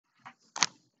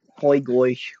Hi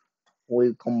guys,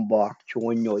 welcome back to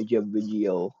another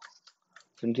video.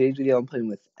 So in today's video I'm playing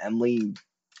with Emily.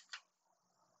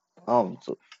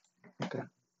 So okay.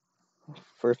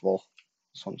 First of all,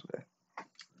 this one's okay.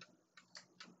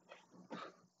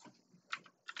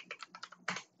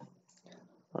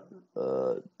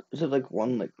 Uh is it like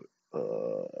one like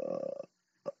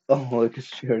oh like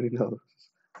she already knows.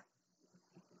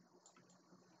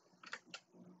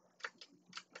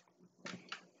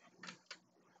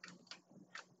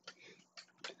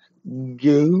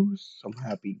 Goose. I'm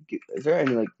happy. Is there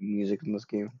any like music in this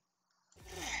game?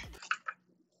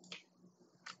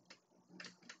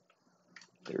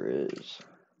 There is.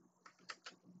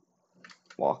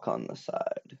 Walk on the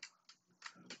side.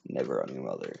 Never on your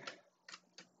mother.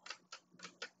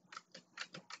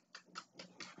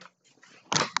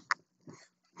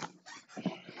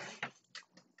 Okay,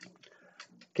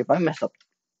 if I mess up.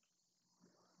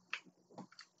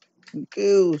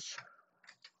 Goose.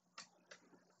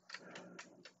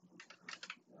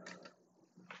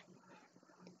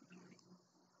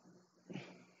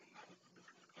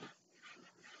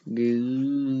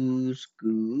 Goose.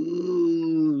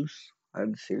 Goose. I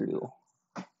have cereal.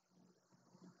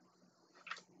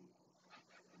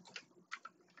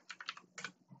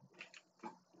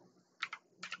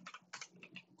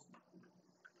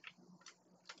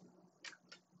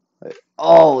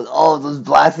 Oh, those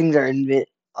blastings are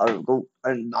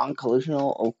are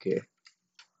non-collisional. Okay,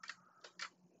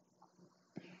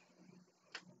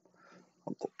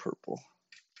 I'll go purple.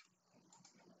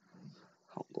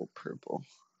 I'll go purple.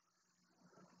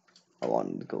 I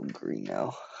wanted to go green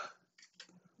now.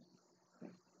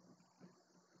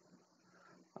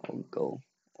 I'll go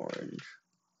orange.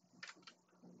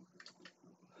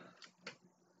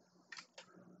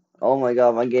 Oh my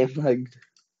god, my game lagged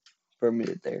for a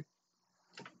minute there.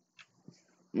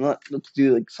 Let's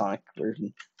do like Sonic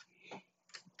version.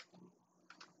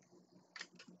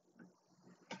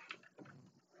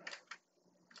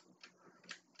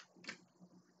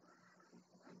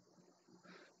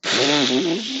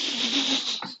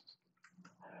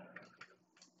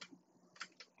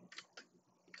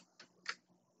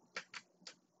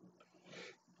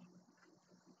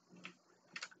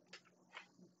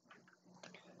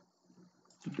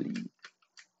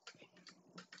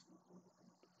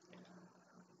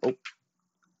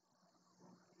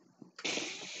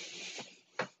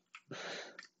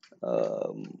 Oh.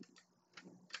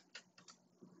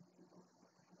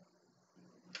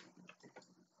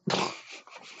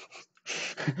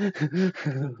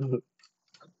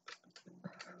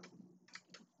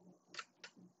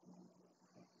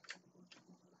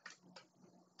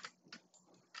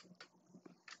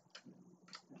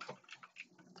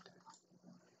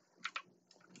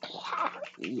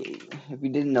 If you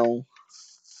didn't know, you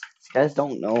guys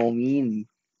don't know, me and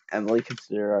Emily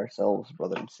consider ourselves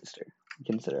brother and sister. We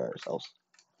consider ourselves.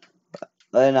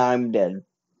 Then I'm dead.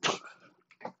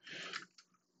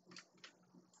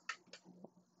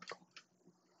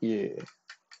 Yeah.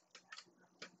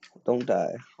 Don't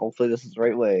die. Hopefully this is the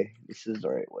right way. This is the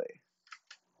right way.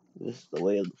 This is the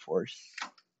way of the force.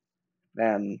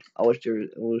 Man, I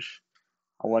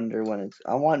wonder when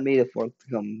I want May the 4th to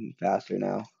come faster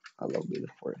now. I love May the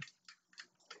 4th.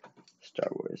 Star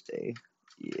Wars Day.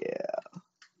 Yeah.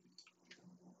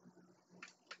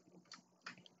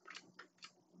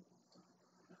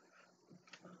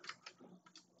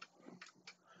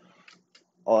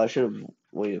 Oh, I should have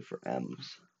waited for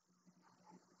M's.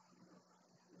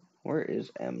 Where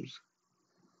is M's?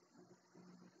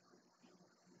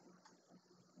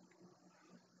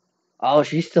 Oh,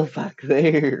 she's still back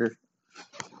there.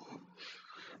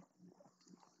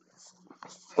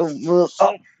 Oh.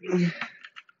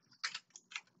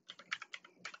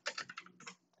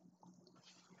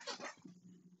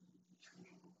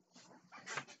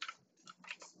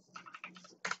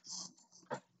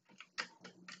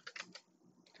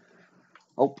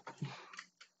 Oh.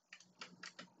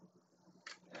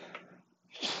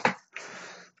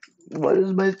 Why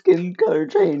does my skin color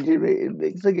change? It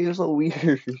makes the game so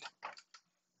weird.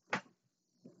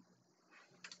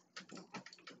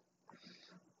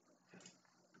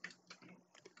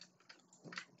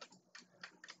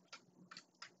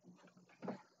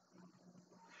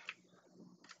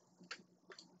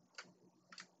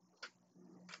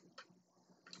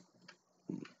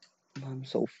 I'm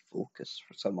so focused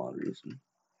for some odd reason.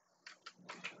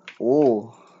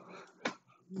 Oh.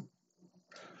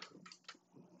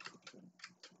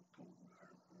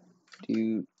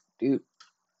 Dude.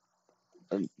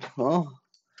 Huh?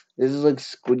 This is like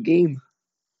Squid Game.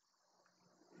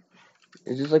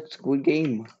 Is this like Squid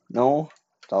Game? No?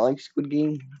 It's not like Squid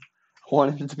Game.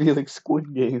 wanted it to be like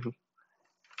Squid Game.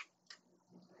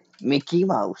 Mickey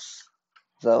Mouse.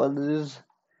 Is that what it is?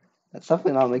 That's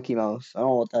definitely not Mickey Mouse. I don't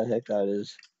know what the heck that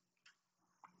is.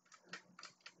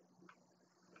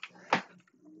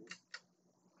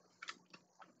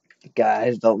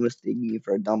 Guys, don't mistake me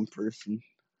for a dumb person.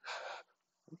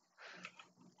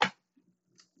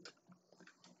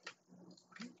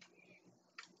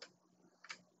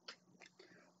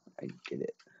 I get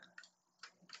it.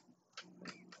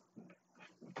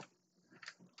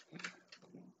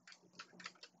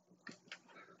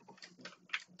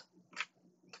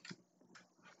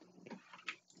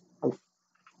 Oh,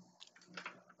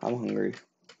 I'm hungry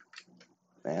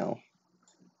now.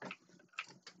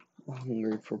 I'm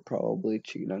hungry for probably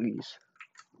chicken nuggets.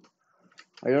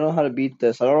 I don't know how to beat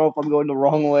this. I don't know if I'm going the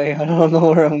wrong way. I don't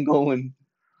know where I'm going.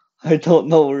 I don't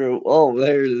know where. Oh,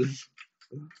 there it is.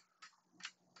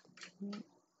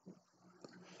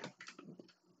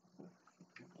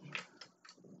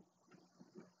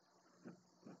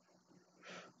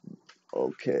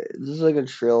 Okay, this is like a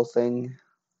trail thing.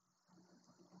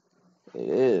 It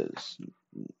is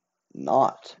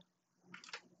not.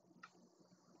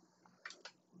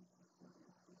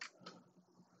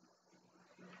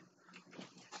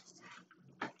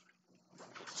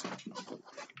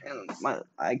 And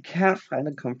I can't find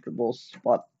a comfortable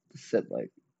spot to sit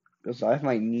like because I have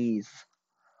my knees.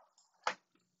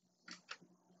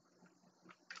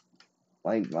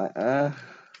 Like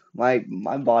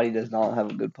my body does not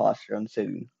have a good posture on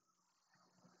sitting.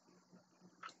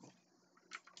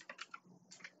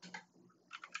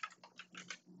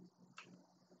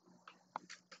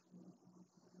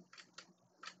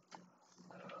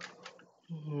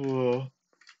 Hmm.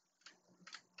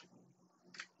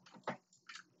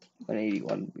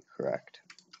 181 would be correct.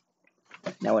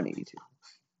 Now 182.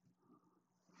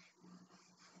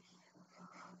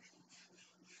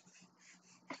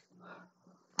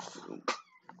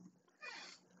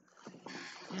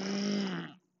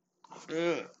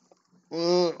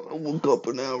 I woke up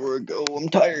an hour ago. I'm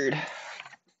tired.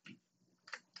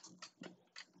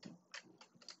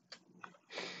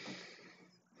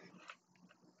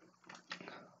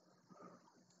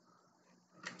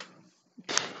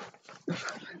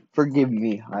 Forgive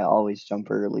me. I always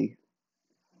jump early.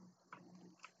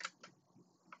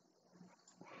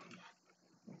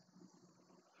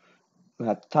 I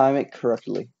have to time it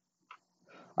correctly.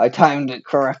 I timed it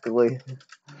correctly.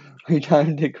 I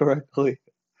timed it correctly.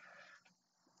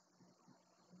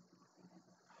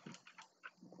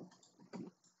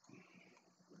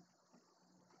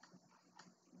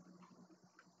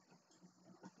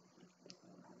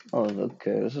 Oh,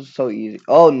 okay. This is so easy.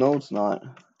 Oh, no, it's not.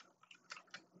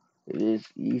 It is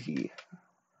easy.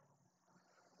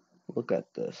 Look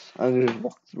at this. I'm gonna just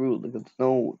walk through. Like, it's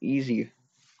no easy.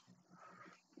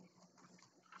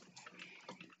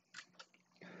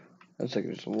 That's like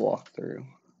just walk through.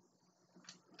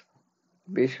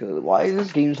 Basically, why is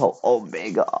this game so? Oh,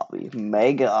 Mega Obby.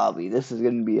 Mega Obby. This is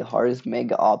gonna be the hardest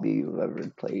Mega Obby you've ever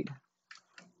played.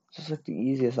 It's just like the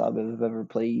easiest obby I've ever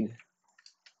played.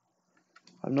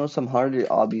 I know some harder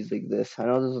obbies like this. I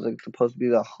know this is like supposed to be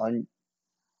the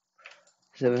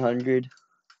 700.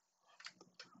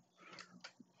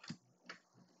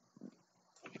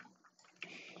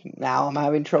 Now I'm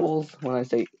having troubles when I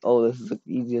say, oh, this is the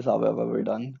easiest obby I've ever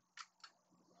done.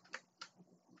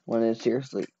 When it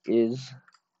seriously is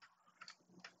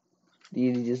the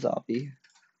easiest obby.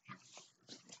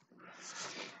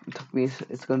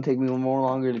 It's gonna take me more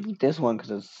longer to beat this one because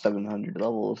it's 700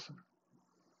 levels.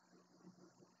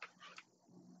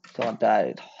 It's not that,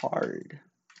 it's hard.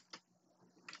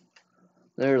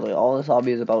 Literally, all this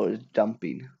hobby is about is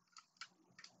jumping.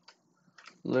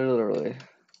 Literally.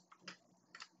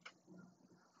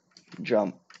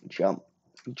 Jump, jump,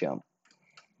 jump.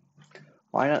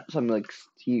 Why not something like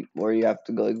steep where you have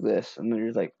to go like this and then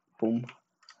you're like boom,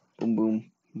 boom,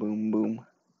 boom, boom, boom.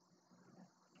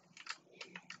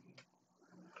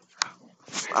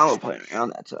 I was playing around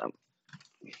that time.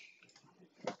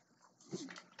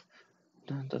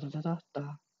 Da, da, da, da,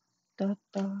 da, da,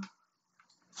 da.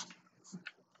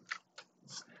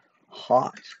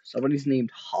 Hot. Somebody's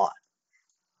named Hot.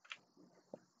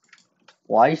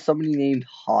 Why is somebody named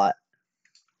Hot?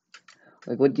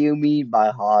 Like, what do you mean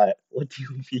by hot? What do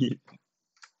you mean?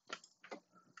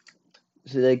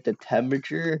 Is it like the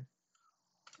temperature?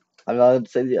 I'm not gonna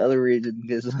say the other reason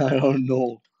because I don't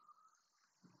know.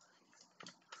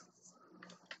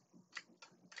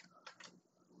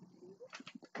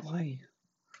 Why?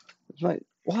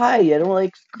 Why? I don't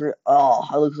like. Oh,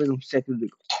 I look like I'm sick of the.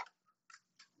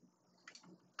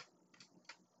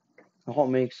 That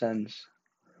won't make sense.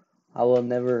 I will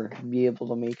never be able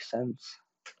to make sense.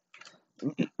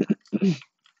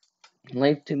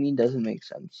 Life to me doesn't make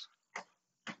sense.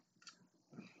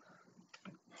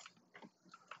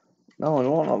 No, I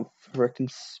don't want to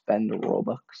frickin' spend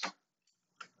Robux.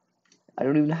 I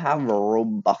don't even have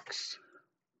Robux.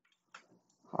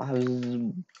 I have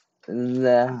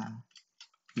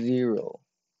zero.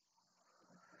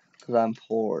 Because I'm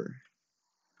poor.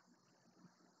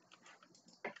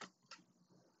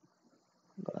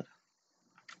 God.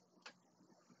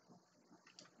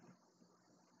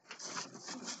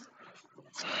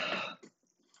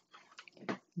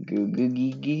 Goo goo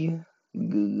gee gee. Goo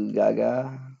goo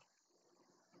gaga.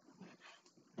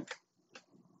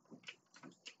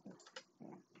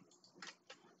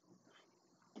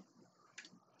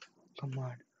 Come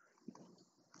on.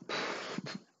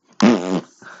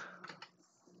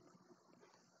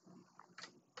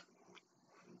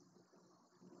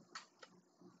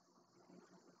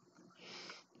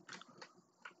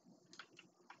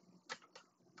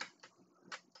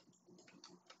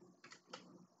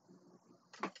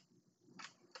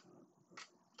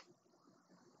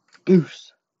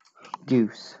 Goose.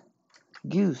 Goose.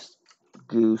 Goose.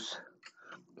 Goose.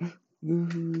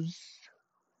 Goose.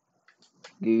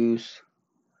 Goose.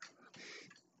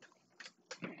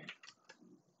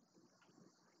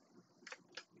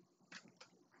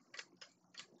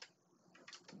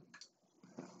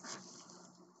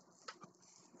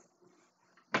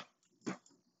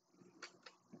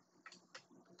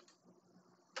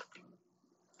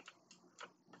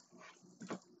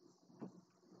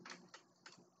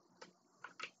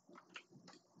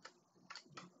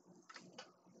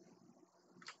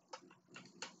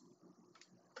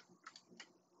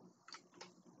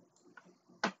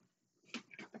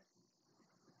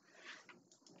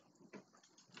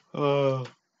 Uh.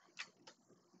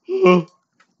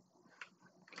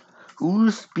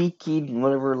 Who's speaking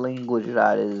whatever language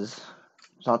that is?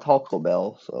 It's not Taco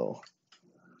Bell, so.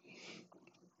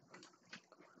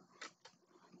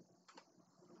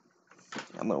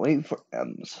 I'm gonna wait for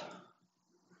M's.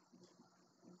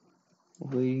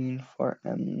 Waiting for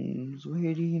M's.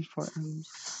 Waiting for M's.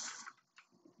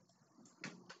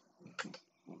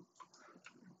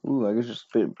 Ooh, I guess just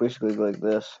basically go like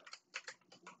this.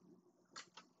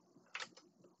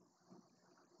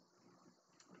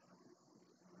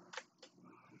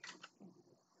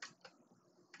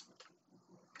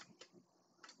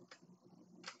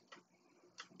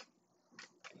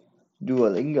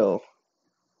 Duolingo.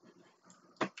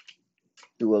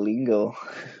 Duolingo.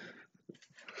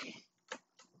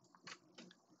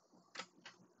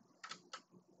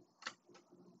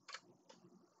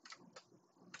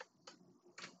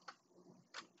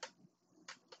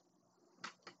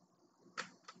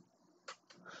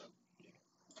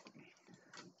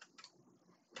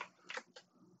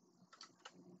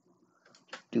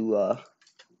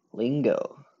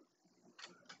 Duolingo.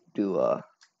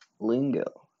 Duolingo.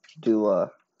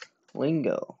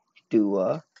 Duolingo.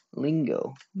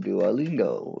 Duolingo.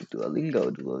 Duolingo. Duolingo.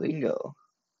 Duolingo.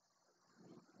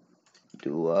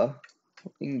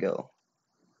 Duolingo.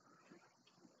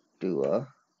 Duolingo.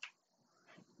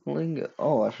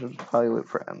 Oh, I should probably wait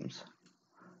for M's.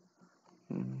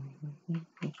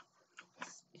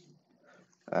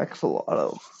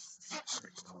 Axolotl.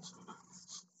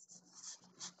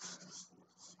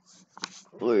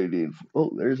 Waiting. Oh,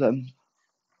 there's M.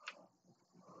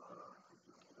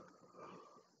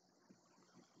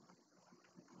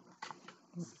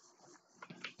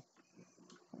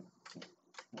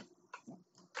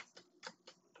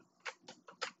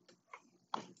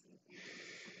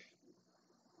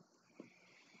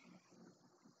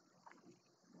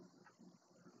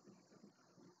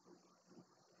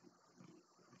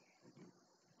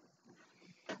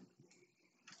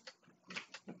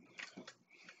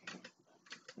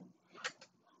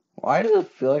 Why does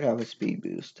it feel like I have a speed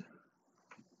boost?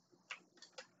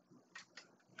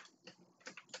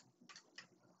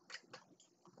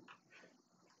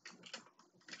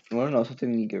 You wanna know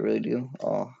something you could really do?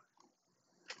 Oh.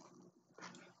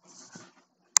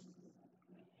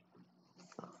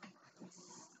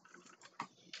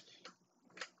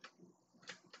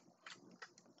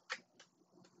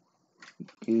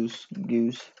 Goose,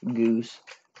 goose, goose,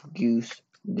 goose,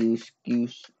 goose,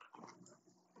 goose.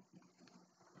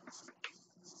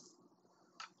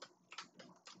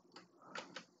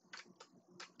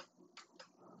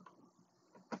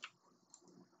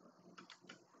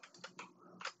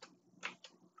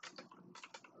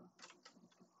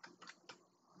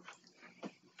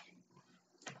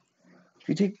 If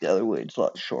you take the other way, it's a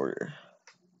lot shorter.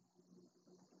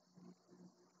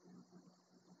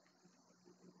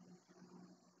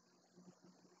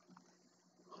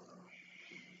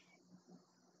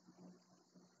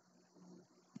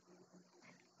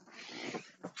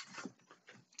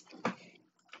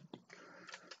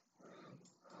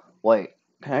 Wait,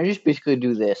 can I just basically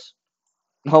do this?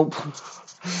 Nope.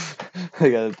 I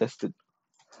gotta test it.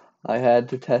 I had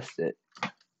to test it.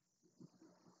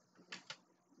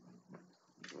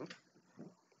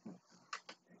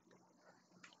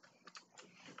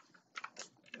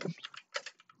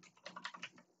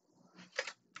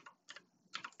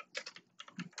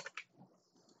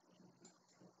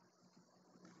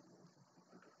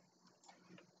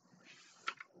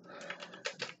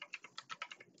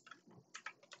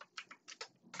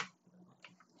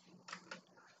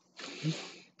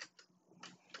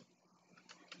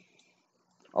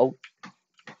 Oh.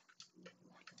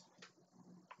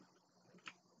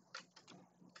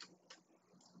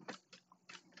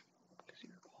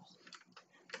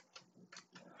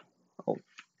 Oh.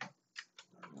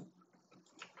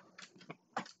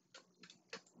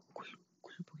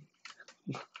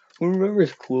 Who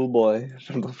remembers Cool Boy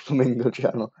from the Flamingo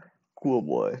channel? Cool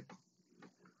Boy.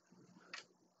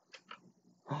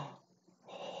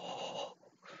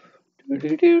 Do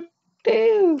do do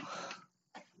do.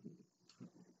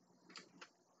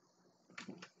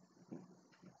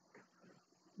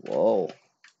 Whoa.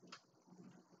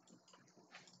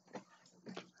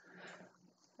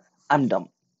 I'm dumb.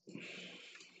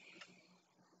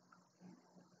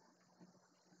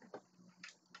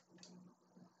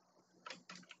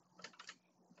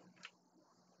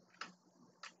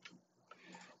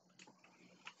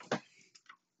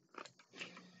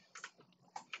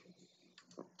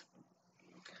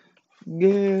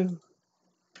 Yeah.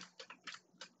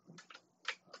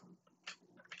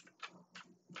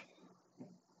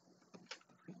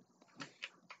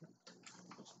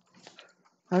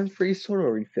 I'm free soda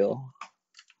refill.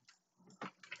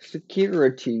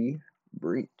 Security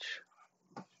breach.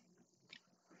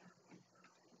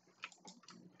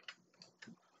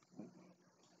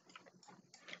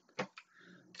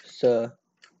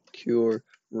 Security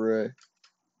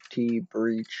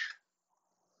breach.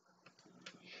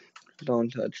 Don't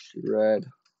touch the red.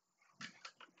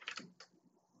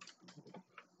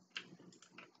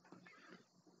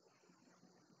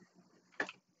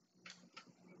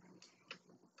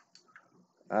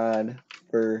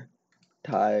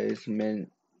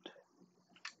 Advertisement.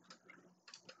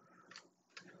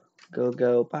 Go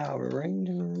go Power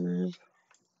Rangers.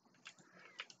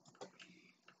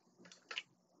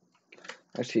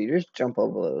 Actually, just jump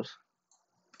over those.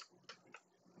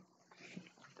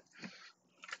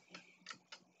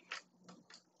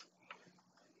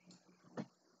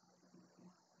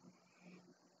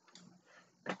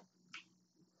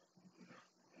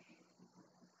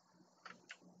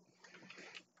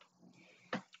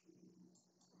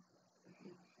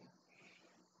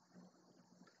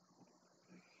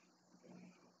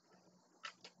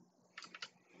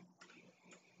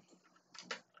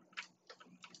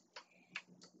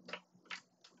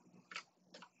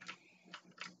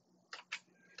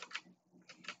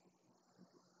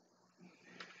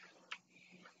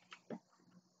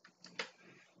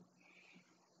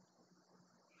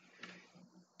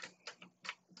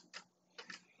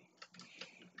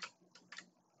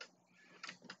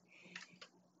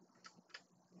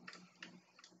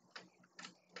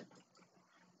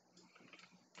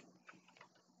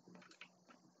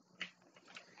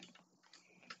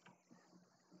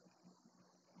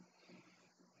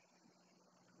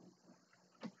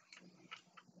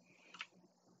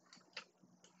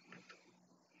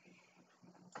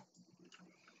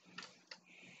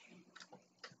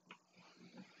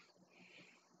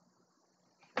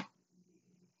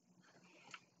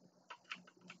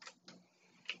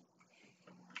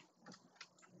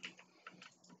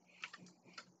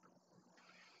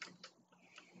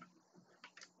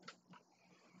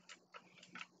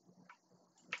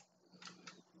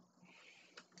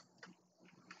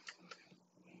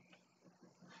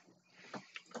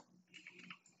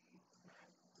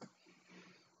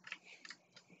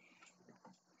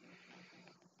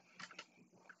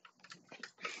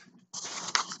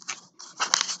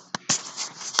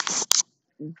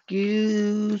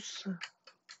 Goose.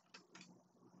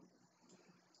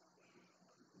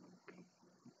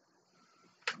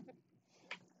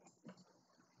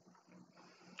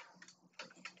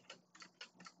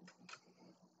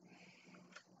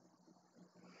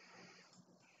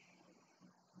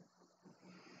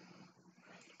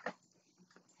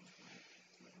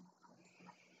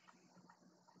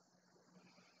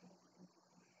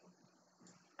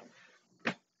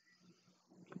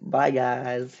 Bye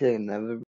guys. See you in another